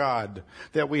before God,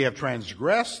 that we have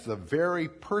transgressed the very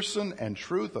person and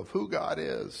truth of who God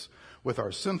is with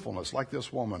our sinfulness, like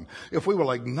this woman, if we will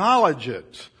acknowledge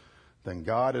it, then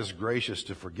God is gracious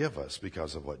to forgive us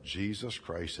because of what Jesus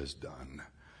Christ has done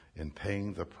in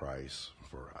paying the price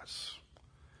for us.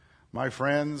 My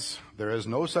friends, there is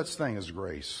no such thing as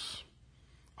grace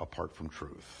apart from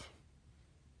truth.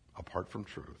 Apart from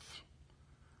truth.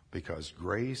 Because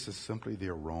grace is simply the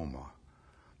aroma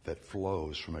that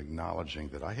flows from acknowledging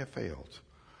that I have failed,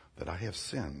 that I have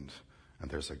sinned,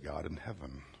 and there's a God in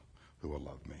heaven who will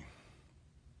love me.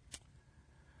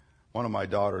 One of my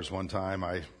daughters one time,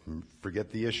 I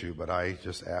forget the issue, but I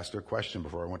just asked her a question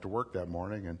before I went to work that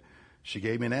morning, and she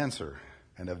gave me an answer,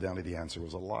 and evidently the answer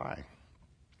was a lie.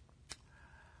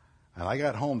 And I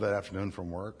got home that afternoon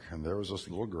from work, and there was this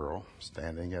little girl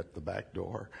standing at the back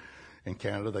door. In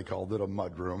Canada, they called it a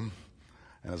mudroom.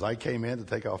 And as I came in to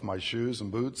take off my shoes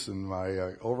and boots and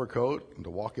my overcoat and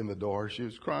to walk in the door, she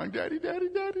was crying, Daddy, Daddy,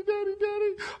 Daddy, Daddy,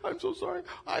 Daddy, I'm so sorry.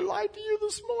 I lied to you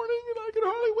this morning, and I can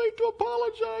hardly wait to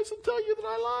apologize and tell you that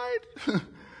I lied.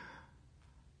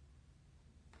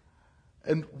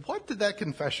 And what did that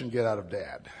confession get out of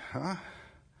Dad? Huh?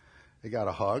 It got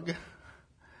a hug.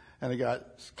 And it got,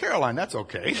 Caroline, that's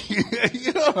okay.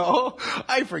 You know,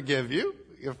 I forgive you.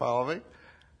 You follow me?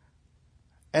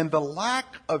 And the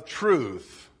lack of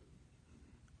truth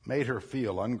made her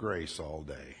feel ungrace all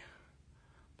day.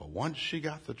 But once she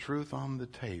got the truth on the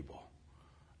table,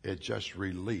 it just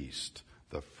released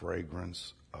the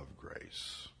fragrance of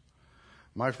grace.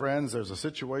 My friends, there's a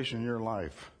situation in your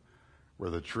life where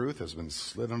the truth has been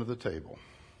slid under the table,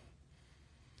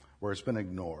 where it's been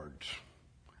ignored.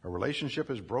 A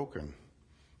relationship is broken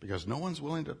because no one's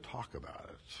willing to talk about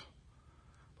it.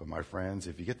 But my friends,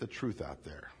 if you get the truth out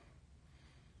there,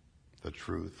 the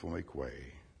truth will make way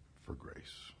for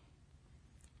grace.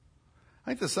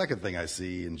 I think the second thing I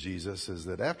see in Jesus is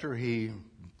that after he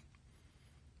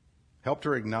helped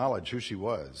her acknowledge who she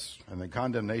was and the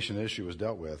condemnation issue was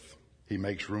dealt with, he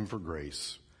makes room for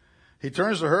grace. He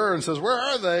turns to her and says, where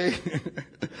are they?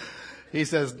 He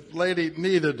says, lady,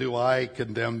 neither do I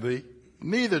condemn thee.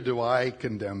 Neither do I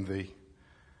condemn thee.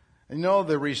 And you know,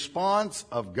 the response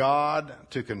of God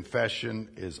to confession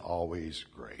is always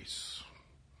grace.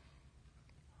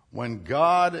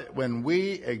 When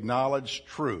we acknowledge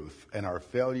truth and our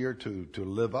failure to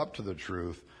live up to the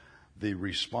truth, the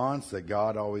response that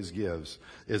God always gives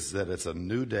is that it's a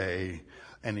new day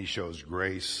and he shows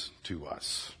grace to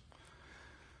us.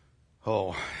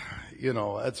 Oh, you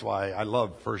know, that's why I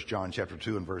love 1 John chapter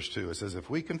 2 and verse 2. It says, if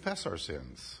we confess our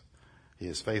sins, he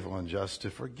is faithful and just to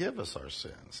forgive us our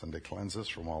sins and to cleanse us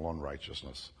from all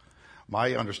unrighteousness.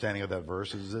 My understanding of that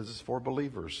verse is it's for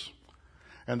believers.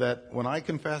 And that when I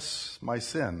confess my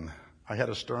sin, I had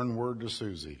a stern word to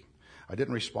Susie. I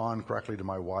didn't respond correctly to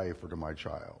my wife or to my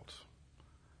child.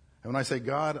 And when I say,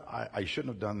 God, I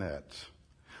shouldn't have done that.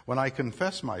 When I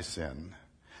confess my sin,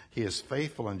 he is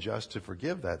faithful and just to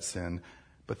forgive that sin,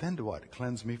 but then to what?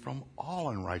 Cleanse me from all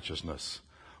unrighteousness.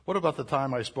 What about the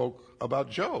time I spoke about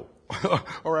Joe?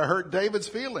 Or I hurt David's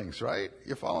feelings, right?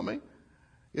 You follow me?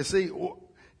 You see,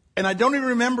 and I don't even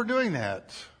remember doing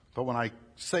that. But when I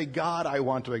say, God, I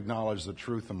want to acknowledge the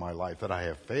truth in my life, that I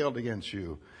have failed against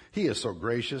you, he is so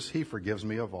gracious, he forgives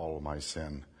me of all of my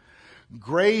sin.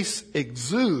 Grace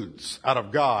exudes out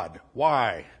of God.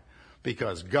 Why?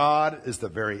 Because God is the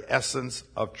very essence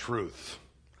of truth.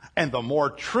 And the more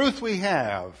truth we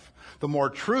have, the more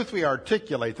truth we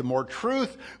articulate, the more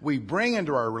truth we bring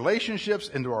into our relationships,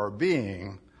 into our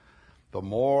being, the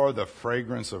more the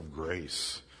fragrance of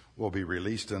grace will be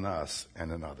released in us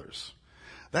and in others.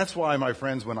 That's why, my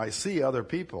friends, when I see other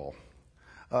people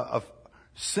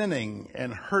sinning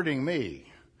and hurting me,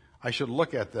 I should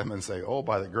look at them and say, oh,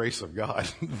 by the grace of God,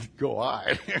 go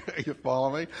I. You follow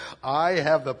me? I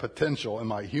have the potential in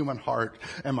my human heart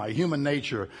and my human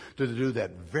nature to do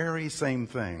that very same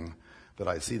thing that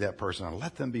I see that person. And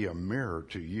let them be a mirror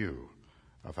to you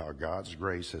of how God's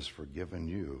grace has forgiven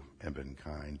you and been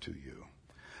kind to you.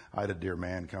 I had a dear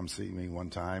man come see me one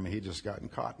time. He just gotten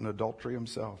caught in adultery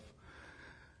himself.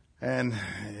 And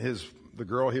the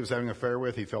girl he was having an affair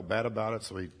with, he felt bad about it,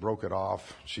 so he broke it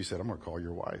off. She said, I'm going to call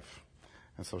your wife.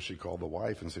 And so she called the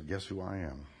wife and said, guess who I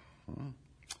am?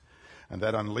 And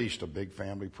that unleashed a big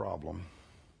family problem.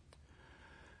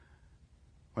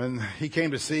 When he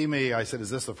came to see me, I said, is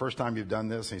this the first time you've done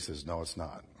this? And he says, no, it's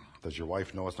not. Does your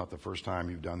wife know it's not the first time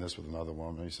you've done this with another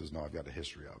woman? He says, no, I've got a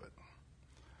history of it.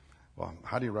 Well,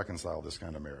 how do you reconcile this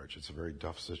kind of marriage? It's a very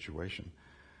tough situation.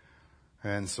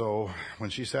 And so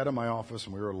when she sat in my office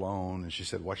and we were alone, and she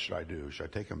said, what should I do? Should I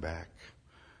take him back?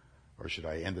 Or should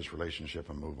I end this relationship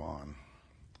and move on?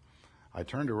 I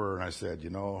turned to her and I said,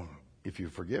 if you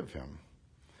forgive him,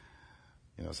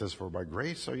 it says, for by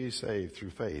grace are you saved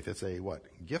through faith. It's a what?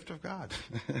 Gift of God.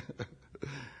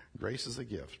 Grace is a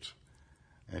gift.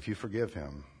 And if you forgive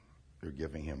him, you're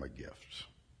giving him a gift.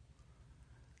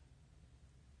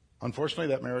 Unfortunately,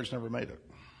 that marriage never made it.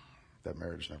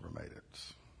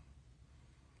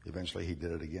 Eventually, he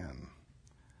did it again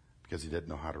because he didn't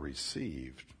know how to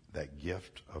receive that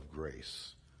gift of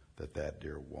grace that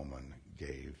dear woman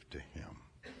gave to him.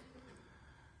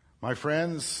 My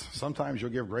friends, sometimes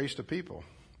you'll give grace to people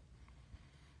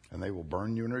and they will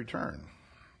burn you in return.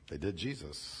 They did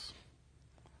Jesus.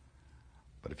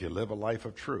 But if you live a life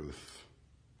of truth,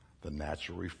 the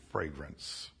natural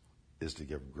fragrance is to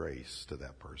give grace to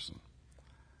that person.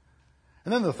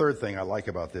 And then the third thing I like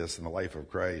about this in the life of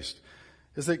Christ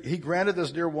is that he granted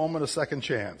this dear woman a second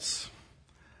chance.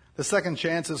 The second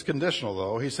chance is conditional,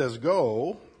 though. He says,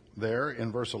 go there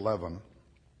in verse 11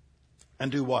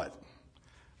 and do what?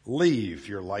 Leave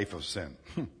your life of sin.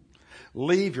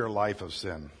 Leave your life of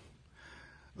sin.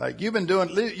 Like you've been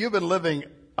living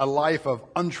a life of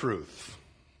untruth,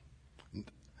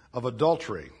 of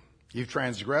adultery. You've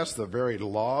transgressed the very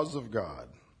laws of God.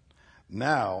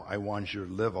 Now I want you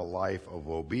to live a life of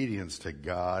obedience to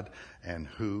God and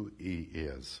who he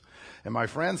is. And my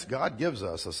friends, God gives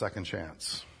us a second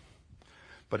chance.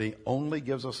 But he only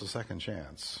gives us a second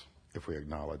chance if we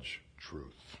acknowledge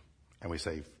truth. And we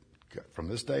say, from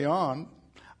this day on,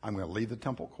 I'm going to leave the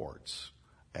temple courts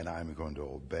and I'm going to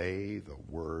obey the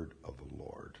word of the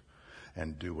Lord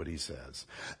and do what he says.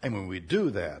 And when we do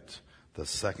that, the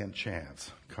second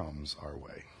chance comes our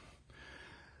way.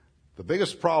 The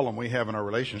biggest problem we have in our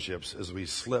relationships is we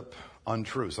slip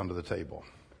untruths under the table.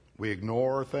 We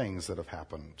ignore things that have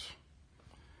happened.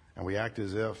 And we act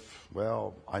as if,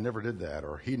 well, I never did that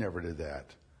or he never did that.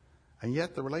 And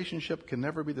yet the relationship can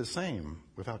never be the same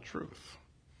without truth.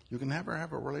 You can never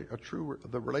have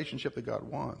the relationship that God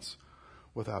wants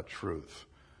without truth.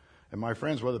 And my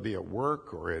friends, whether it be at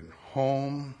work or at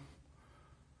home,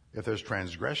 if there's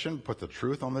transgression, put the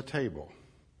truth on the table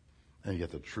and you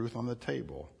get the truth on the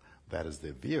table, that is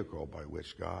the vehicle by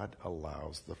which God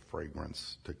allows the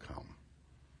fragrance to come.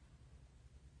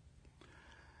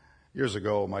 Years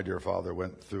ago, my dear father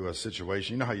went through a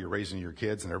situation. You know how you're raising your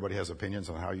kids and everybody has opinions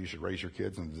on how you should raise your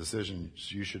kids and the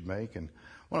decisions you should make. And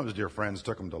one of his dear friends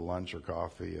took him to lunch or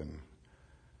coffee and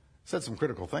said some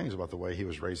critical things about the way he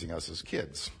was raising us as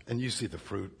kids. And you see the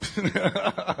fruit.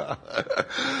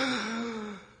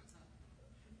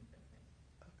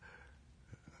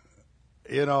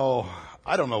 You know,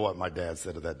 I don't know what my dad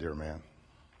said to that dear man.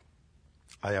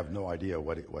 I have no idea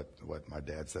what my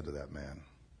dad said to that man.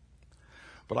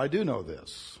 But I do know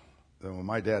this, that when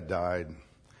my dad died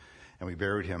and we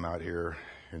buried him out here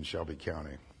in Shelby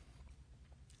County,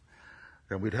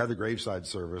 and we'd had the graveside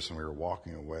service and we were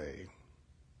walking away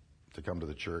to come to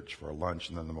the church for a lunch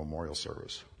and then the memorial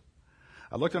service,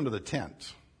 I looked under the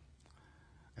tent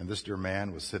and this dear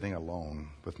man was sitting alone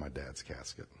with my dad's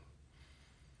casket.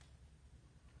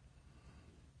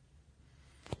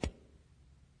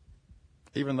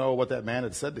 Even though what that man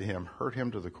had said to him hurt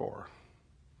him to the core.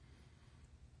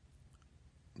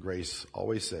 Grace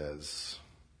always says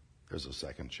there's a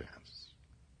second chance.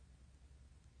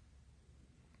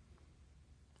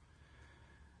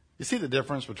 You see the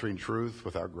difference between truth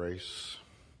without grace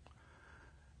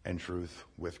and truth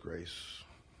with grace?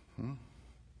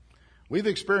 We've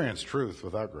experienced truth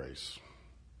without grace.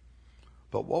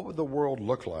 But what would the world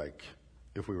look like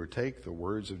if we were to take the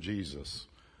words of Jesus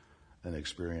and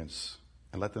experience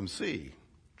and let them see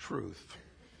truth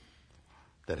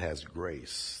that has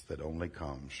grace that only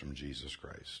comes from Jesus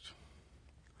Christ?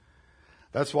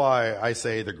 That's why I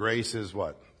say the grace is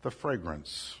what? The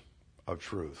fragrance of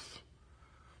truth.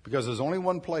 Because there's only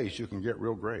one place you can get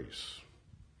real grace.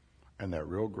 And that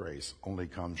real grace only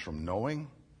comes from knowing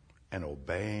and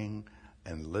obeying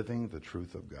and living the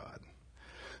truth of God.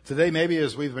 Today, maybe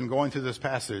as we've been going through this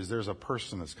passage, there's a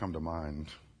person that's come to mind.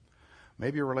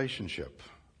 Maybe a relationship.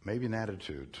 Maybe an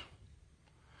attitude.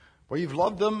 Where you've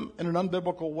loved them in an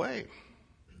unbiblical way.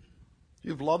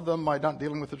 You've loved them by not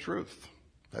dealing with the truth.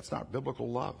 That's not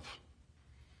biblical love.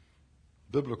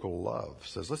 Biblical love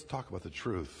says, let's talk about the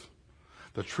truth.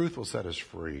 The truth will set us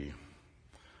free.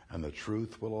 And the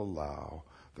truth will allow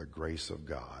the grace of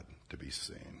God to be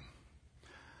seen.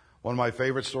 One of my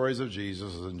favorite stories of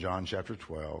Jesus is in John chapter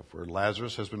 12, where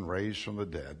Lazarus has been raised from the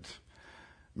dead.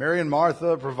 Mary and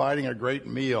Martha providing a great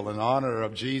meal in honor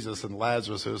of Jesus and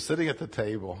Lazarus, who is sitting at the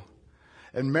table.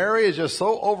 And Mary is just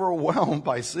so overwhelmed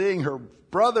by seeing her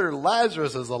brother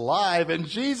Lazarus is alive and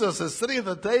Jesus is sitting at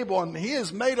the table and he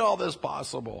has made all this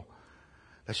possible,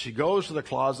 that she goes to the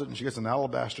closet and she gets an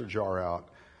alabaster jar out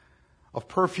of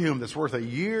perfume that's worth a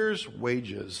year's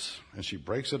wages, and she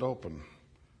breaks it open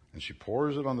and she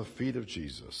pours it on the feet of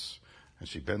Jesus, and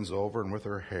she bends over and with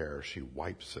her hair she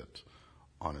wipes it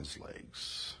on his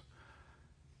legs.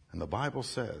 And the Bible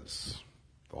says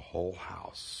the whole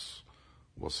house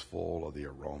was full of the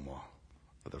aroma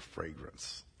of the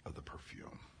fragrance of the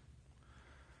perfume.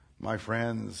 My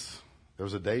friends, there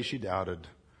was a day she doubted.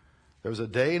 There was a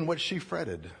day in which she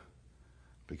fretted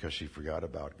because she forgot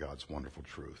about God's wonderful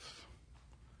truth.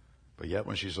 But yet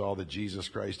when she saw that Jesus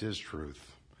Christ is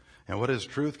truth, and what his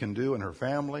truth can do in her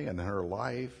family and in her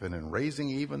life and in raising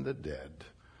even the dead,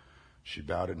 she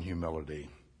bowed in humility.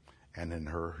 And in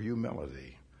her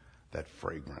humility, that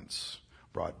fragrance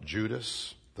brought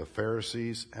Judas, the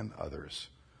Pharisees, and others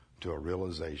to a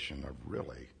realization of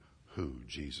really who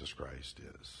Jesus Christ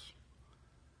is.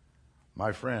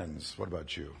 My friends, what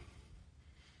about you?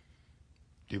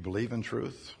 Do you believe in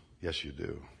truth? Yes, you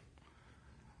do.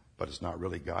 But it's not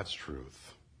really God's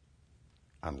truth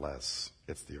unless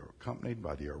it's accompanied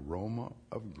by the aroma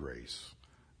of grace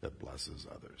that blesses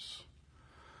others.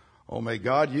 Oh, may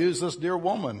God use this dear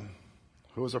woman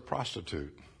who is a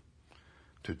prostitute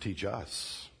to teach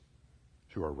us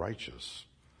who are righteous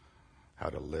how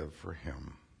to live for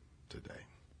him today.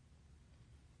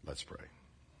 Let's pray.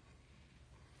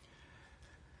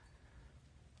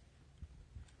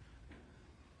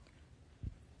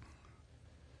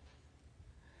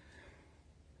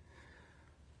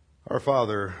 Our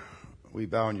Father, we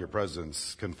bow in your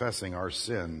presence, confessing our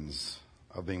sins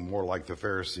of being more like the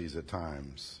Pharisees at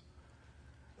times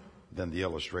than the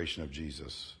illustration of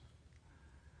Jesus.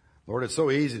 Lord, it's so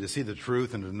easy to see the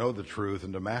truth and to know the truth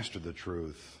and to master the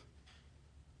truth,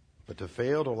 but to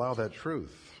fail to allow that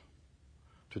truth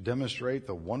to demonstrate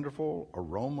the wonderful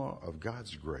aroma of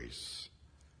God's grace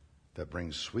that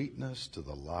brings sweetness to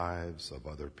the lives of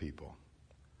other people.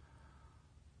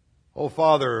 Oh,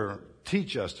 Father,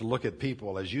 teach us to look at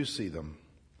people as you see them.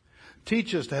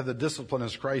 Teach us to have the discipline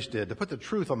as Christ did, to put the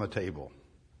truth on the table.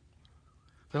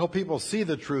 To help people see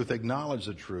the truth, acknowledge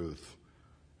the truth,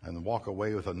 and walk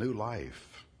away with a new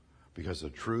life, because the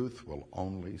truth will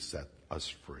only set us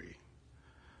free.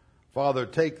 Father,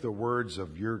 take the words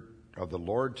of the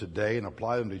Lord today and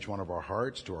apply them to each one of our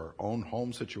hearts, to our own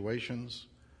home situations.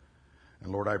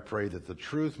 And Lord, I pray that the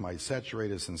truth might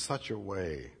saturate us in such a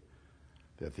way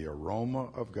that the aroma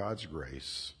of God's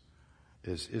grace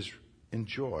is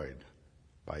enjoyed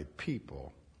by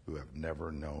people who have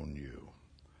never known you.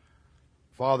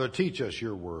 Father, teach us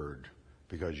your word,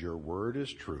 because your word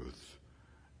is truth.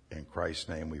 In Christ's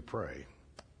name we pray.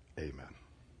 Amen.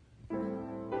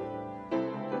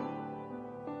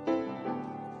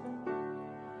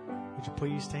 Would you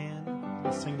please stand?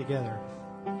 Let's sing together.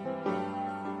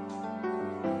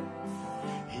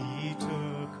 He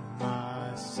took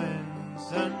my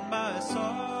sins and my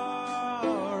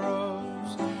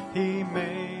sorrows. He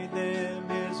made them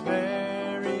his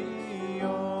very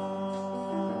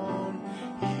own.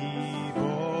 He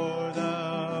bore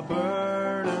the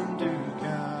burden to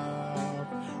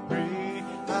Calvary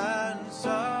and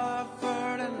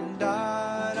suffered and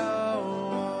died alone.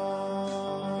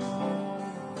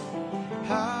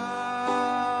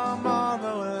 How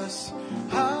marvelous,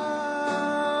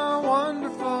 how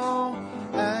wonderful,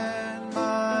 and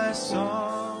my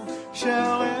song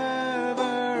shall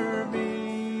ever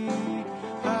be.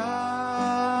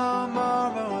 How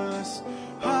marvelous,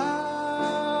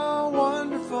 how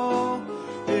wonderful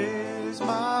is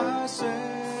my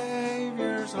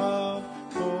Savior's love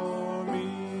for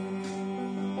me.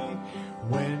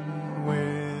 When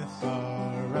with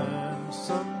a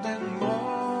ransomed and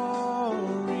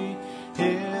glory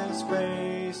his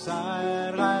face I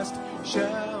at last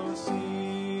shall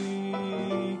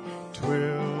see,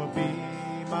 'twill be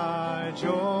my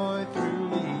joy through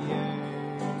the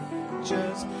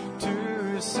ages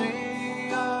to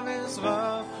sing of his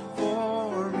love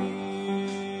for me.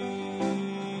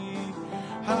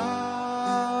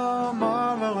 How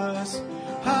marvelous,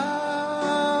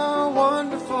 how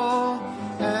wonderful,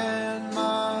 and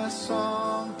my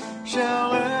song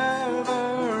shall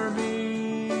ever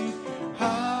be.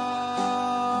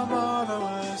 How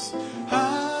marvelous,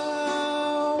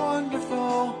 how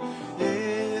wonderful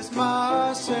is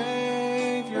my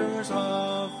Savior's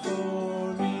love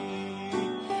for me.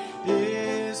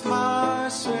 Is my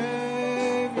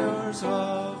Savior's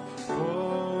love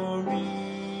for me.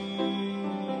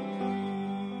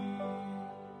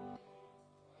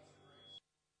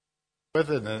 With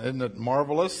it, and isn't it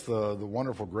marvelous, the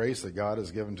wonderful grace that God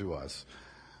has given to us?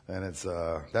 And it's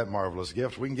that marvelous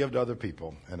gift we can give to other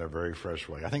people in a very fresh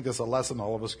way. I think that's a lesson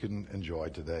all of us can enjoy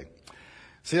today.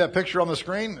 See that picture on the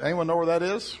screen? Anyone know where that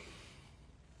is?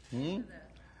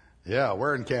 Yeah,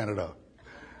 we're in Canada.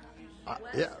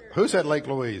 Yeah, who said Lake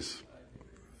Louise?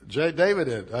 David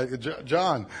did.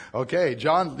 John. Okay,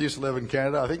 John used to live in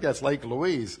Canada. I think that's Lake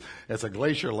Louise. It's a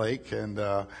glacier lake, and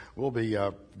we'll be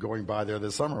going by there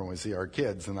this summer when we see our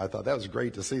kids. And I thought that was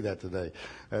great to see that today.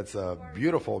 That's a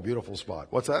beautiful, beautiful spot.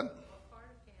 What's that?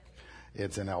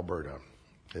 It's in Alberta.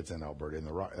 It's in Alberta.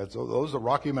 Those are the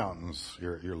Rocky Mountains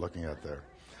you're looking at there.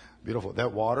 Beautiful.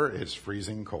 That water is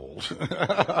freezing cold.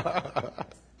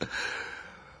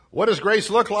 What does grace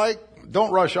look like?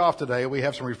 Don't rush off today. We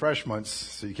have some refreshments,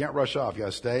 so you can't rush off. You got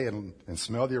to stay and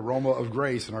smell the aroma of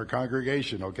grace in our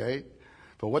congregation, okay?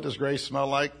 But what does grace smell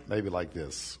like? Maybe like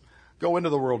this. Go into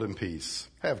the world in peace.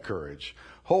 Have courage.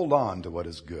 Hold on to what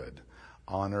is good.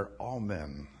 Honor all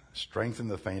men. Strengthen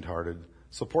the faint-hearted.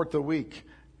 Support the weak.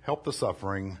 Help the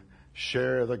suffering.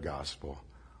 Share the gospel.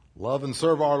 Love and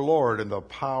serve our Lord in the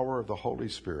power of the Holy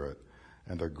Spirit,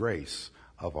 and the grace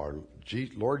of our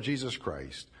Lord Jesus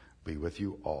Christ be with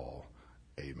you all.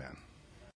 Amen.